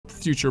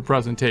future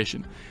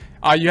presentation.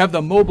 You have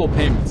the mobile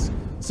payments.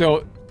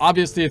 So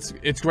obviously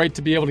it's great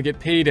to be able to get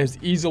paid as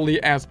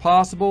easily as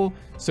possible.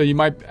 So you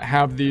might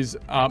have these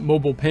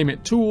mobile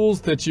payment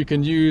tools that you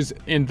can use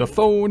in the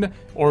phone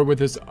or with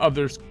this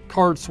other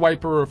card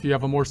swiper, or if you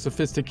have a more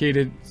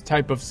sophisticated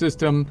type of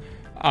system,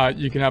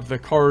 you can have the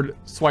card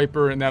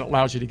swiper, and that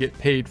allows you to get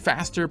paid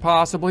faster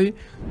possibly.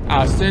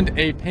 Send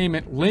a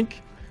payment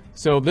link.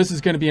 So this is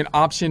going to be an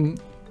option.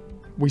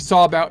 We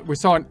saw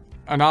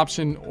an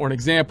option or an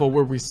example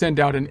where we send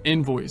out an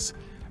invoice.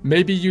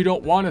 Maybe you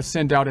don't want to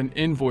send out an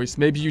invoice.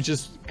 Maybe you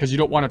just, because you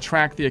don't want to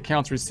track the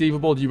accounts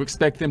receivable, you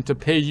expect them to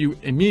pay you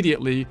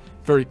immediately,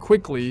 very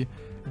quickly.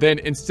 Then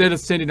instead of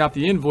sending out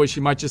the invoice,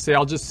 you might just say,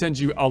 I'll just send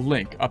you a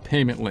link, a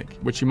payment link,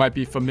 which you might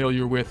be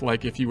familiar with,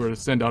 like if you were to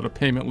send out a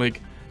payment link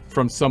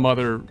from some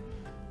other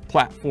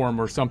platform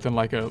or something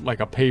like a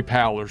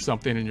PayPal or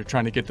something, and you're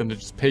trying to get them to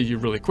just pay you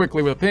really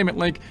quickly with a payment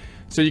link.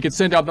 So you could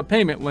send out the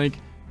payment link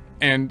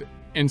and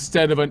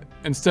instead of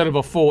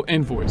a full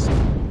invoice.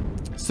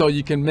 So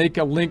you can make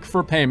a link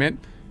for payment,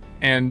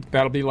 and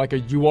that'll be like a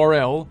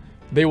URL.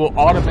 They will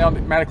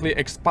automatically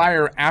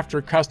expire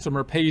after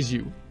customer pays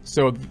you.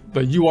 So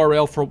the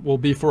URL will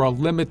be for a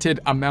limited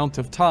amount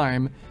of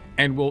time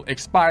and will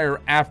expire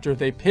after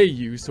they pay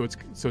you. So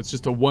it's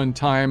just a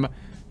one-time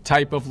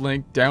type of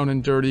link, down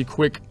and dirty,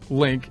 quick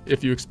link.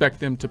 If you expect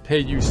them to pay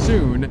you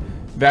soon,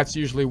 that's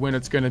usually when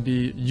it's going to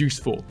be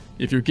useful.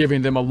 If you're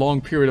giving them a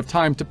long period of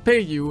time to pay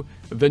you,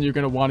 then you're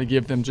going to want to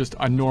give them just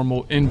a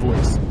normal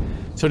invoice.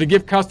 So to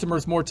give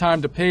customers more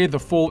time to pay, the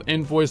full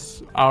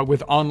invoice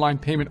with online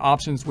payment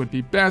options would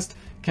be best.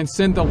 Can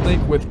send the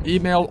link with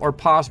email or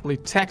possibly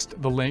text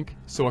the link.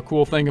 So a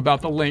cool thing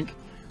about the link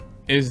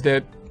is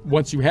that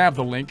once you have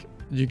the link,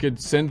 you could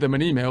send them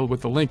an email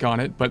with the link on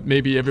it, but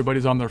maybe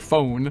everybody's on their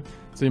phone.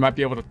 So you might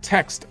be able to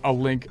text a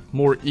link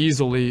more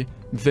easily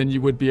than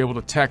you would be able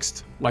to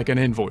text like an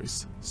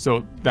invoice.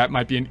 So that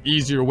might be an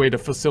easier way to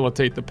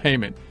facilitate the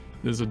payment.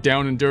 There's a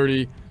down and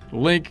dirty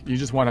link. You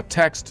just want to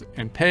text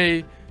and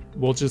pay.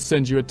 We'll just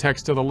send you a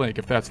text to the link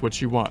if that's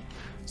what you want.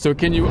 So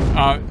can you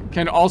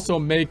can also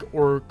make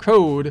or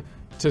code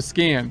to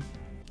scan,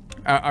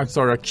 a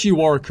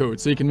QR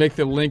code. So you can make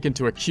the link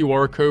into a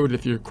QR code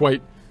if you're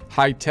quite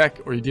high tech,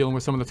 or you're dealing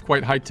with someone that's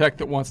quite high tech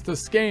that wants to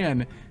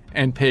scan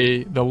and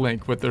pay the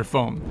link with their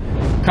phone.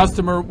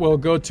 Customer will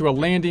go to a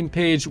landing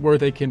page where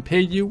they can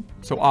pay you.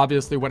 So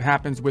obviously what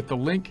happens with the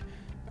link,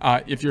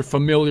 if you're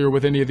familiar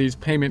with any of these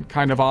payment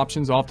kind of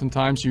options,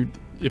 oftentimes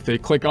if they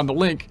click on the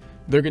link,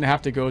 they're going to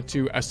have to go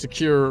to a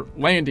secure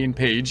landing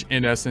page,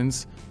 in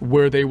essence,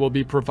 where they will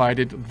be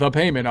provided the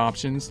payment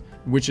options,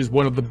 which is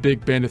one of the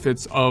big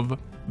benefits of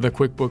the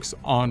QuickBooks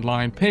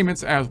Online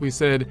payments, as we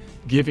said,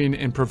 giving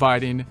and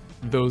providing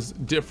those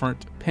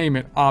different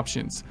payment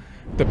options.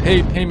 The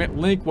paid payment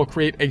link will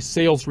create a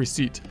sales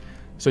receipt.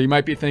 So you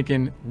might be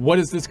thinking, what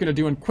is this going to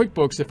do in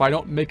QuickBooks if I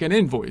don't make an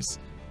invoice?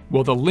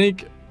 Well, the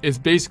link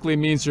basically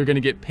means you're going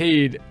to get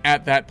paid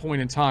at that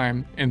point in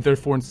time, and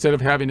therefore instead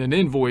of having an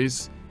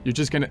invoice, you're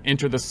just going to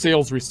enter the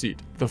sales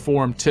receipt, the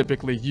form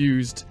typically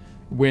used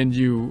when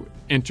you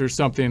enter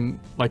something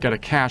like at a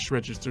cash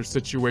register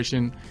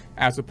situation,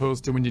 as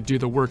opposed to when you do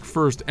the work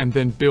first and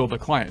then bill the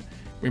client.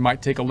 We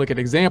might take a look at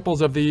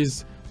examples of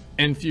these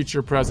in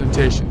future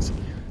presentations.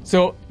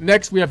 So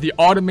next we have the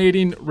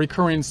automating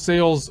recurring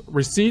sales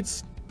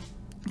receipts.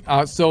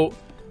 So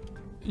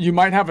you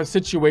might have a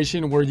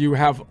situation where you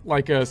have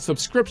like a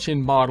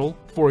subscription model,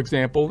 for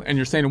example, and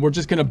you're saying, we're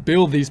just going to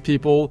bill these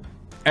people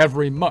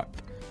every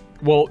month.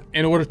 Well,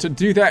 in order to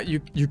do that,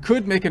 you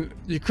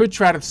could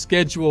try to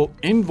schedule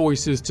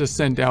invoices to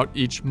send out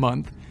each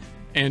month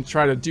and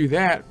try to do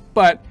that.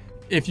 But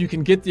if you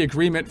can get the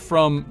agreement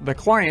from the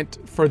client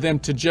for them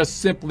to just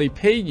simply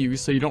pay you,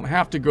 so you don't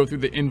have to go through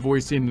the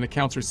invoicing and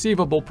accounts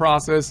receivable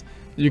process,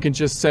 you can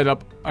just set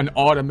up an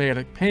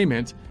automatic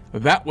payment.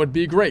 That would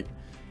be great.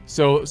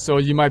 So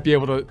you might be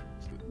able to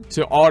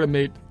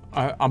automate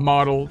a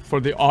model for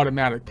the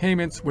automatic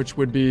payments, which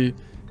would be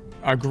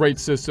a great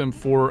system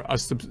for a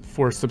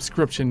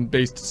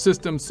subscription-based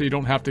system, so you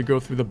don't have to go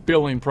through the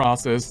billing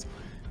process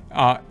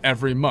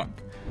every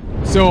month.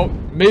 So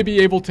maybe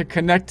able to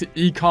connect to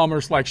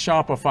e-commerce like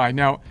Shopify.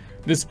 Now,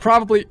 this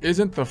probably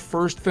isn't the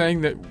first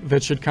thing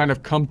that should kind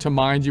of come to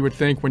mind, you would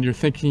think, when you're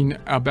thinking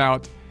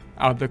about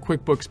the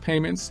QuickBooks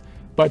payments.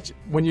 But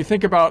when you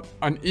think about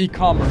an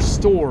e-commerce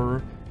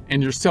store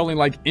and you're selling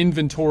like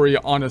inventory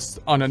on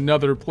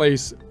another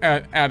place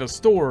at a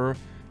store,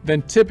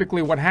 then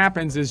typically what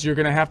happens is you're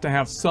going to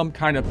have some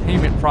kind of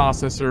payment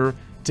processor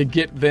to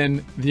get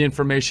then the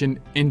information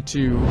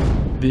into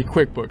the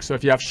QuickBooks. So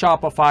if you have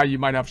Shopify, you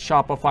might have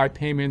Shopify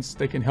payments.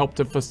 They can help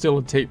to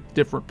facilitate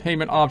different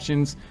payment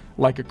options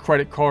like a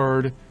credit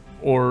card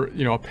or a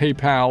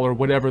PayPal or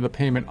whatever the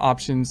payment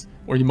options,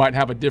 or you might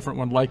have a different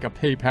one like a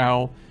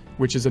PayPal,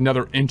 which is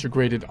another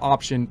integrated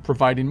option,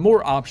 providing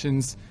more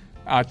options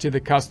to the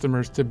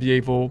customers to be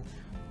able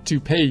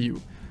to pay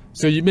you.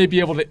 So you may be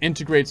able to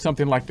integrate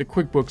something like the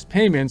QuickBooks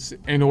payments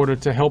in order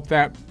to help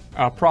that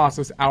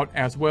process out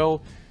as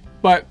well.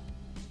 But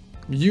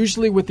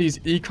Usually with these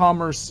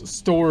e-commerce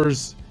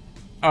stores,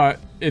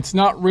 it's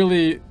not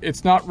really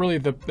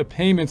the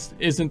payments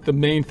isn't the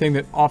main thing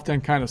that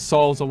often kind of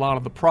solves a lot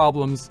of the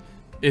problems.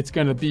 It's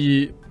going to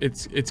be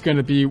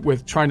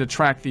with trying to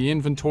track the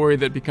inventory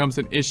that becomes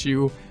an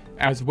issue,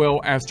 as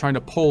well as trying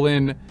to pull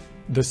in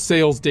the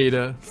sales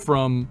data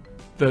from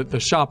the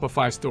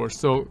Shopify store.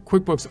 So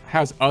QuickBooks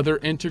has other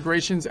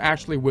integrations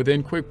actually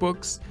within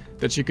QuickBooks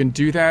that you can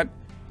do that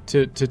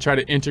to try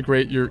to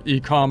integrate your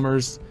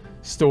e-commerce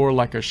store,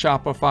 like a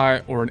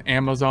Shopify or an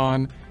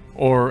Amazon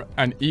or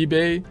an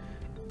eBay,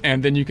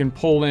 and then you can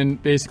pull in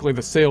basically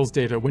the sales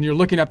data. When you're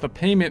looking at the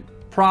payment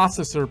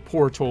processor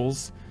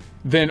portals,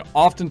 then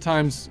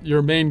oftentimes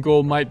your main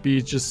goal might be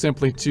just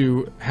simply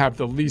to have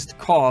the least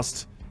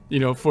cost, you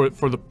know, for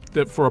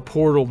a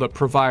portal that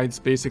provides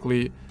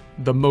basically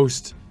the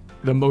most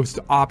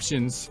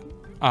options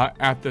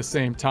at the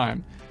same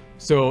time.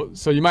 So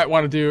you might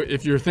want to do,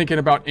 if you're thinking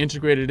about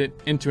integrating it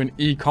into an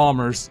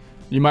e-commerce,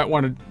 you might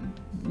want to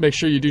make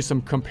sure you do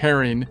some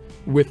comparing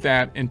with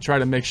that and try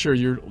to make sure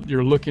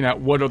you're looking at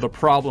what are the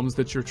problems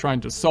that you're trying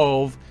to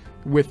solve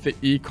with the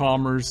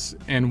e-commerce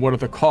and what are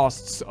the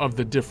costs of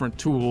the different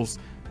tools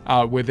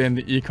within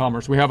the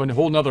e-commerce. We have a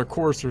whole nother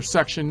course or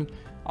section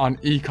on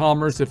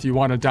e-commerce if you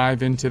want to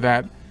dive into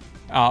that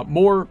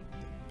more,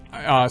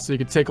 so you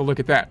can take a look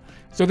at that.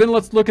 So then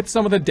let's look at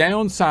some of the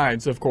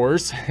downsides, of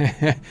course,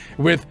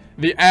 with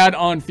the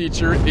add-on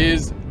feature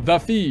is the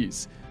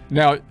fees.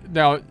 Now,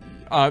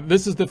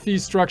 this is the fee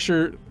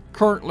structure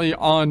currently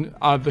on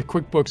the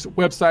QuickBooks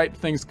website.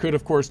 Things could,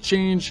 of course,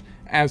 change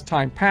as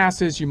time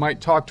passes. You might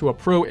talk to a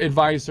pro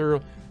advisor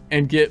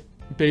and get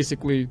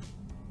basically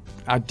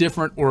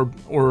different or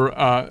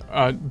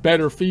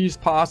better fees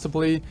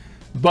possibly.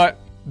 But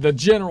the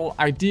general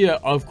idea,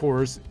 of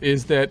course,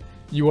 is that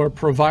you are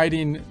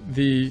providing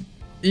the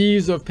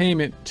ease of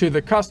payment to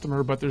the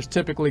customer, but there's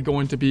typically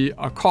going to be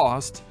a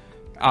cost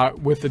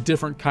with the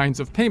different kinds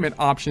of payment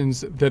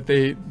options that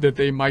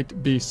they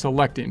might be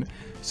selecting.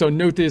 So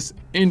note this,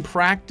 in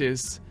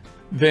practice,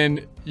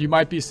 then you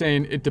might be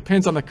saying it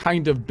depends on the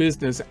kind of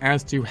business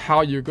as to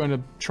how you're going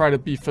to try to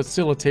be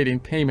facilitating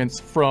payments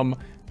from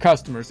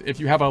customers. If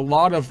you have a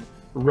lot of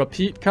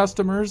repeat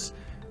customers,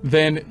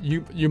 then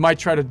you might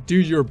try to do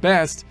your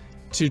best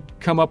to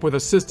come up with a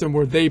system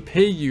where they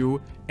pay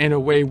you in a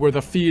way where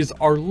the fees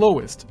are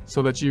lowest,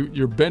 so that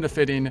you're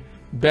benefiting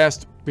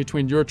best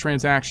between your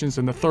transactions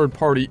and the third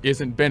party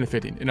isn't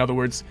benefiting. In other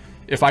words,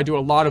 if I do a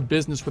lot of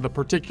business with a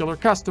particular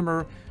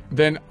customer,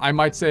 then I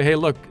might say, hey,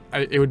 look,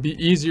 it would be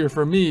easier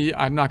for me.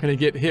 I'm not going to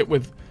get hit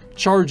with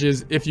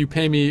charges if you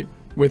pay me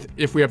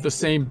if we have the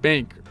same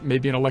bank.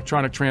 Maybe an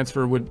electronic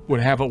transfer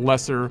would have a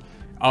lesser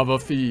of a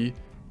fee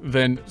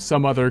than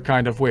some other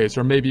kind of ways.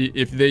 Or maybe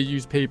if they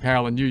use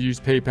PayPal and you use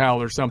PayPal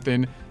or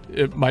something,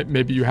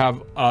 maybe you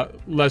have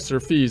lesser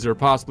fees, or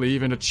possibly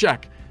even a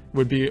check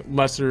would be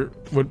lesser,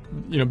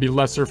 be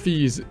lesser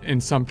fees in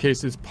some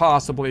cases,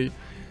 possibly.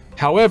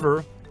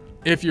 However,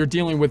 if you're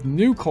dealing with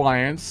new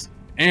clients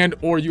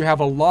or you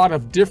have a lot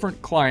of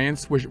different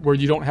clients where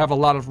you don't have a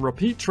lot of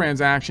repeat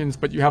transactions,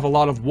 but you have a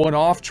lot of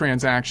one-off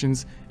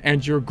transactions,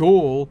 and your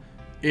goal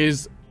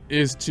is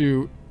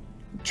to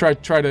try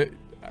to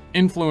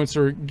influence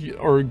or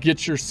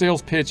get your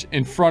sales pitch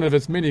in front of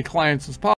as many clients as possible,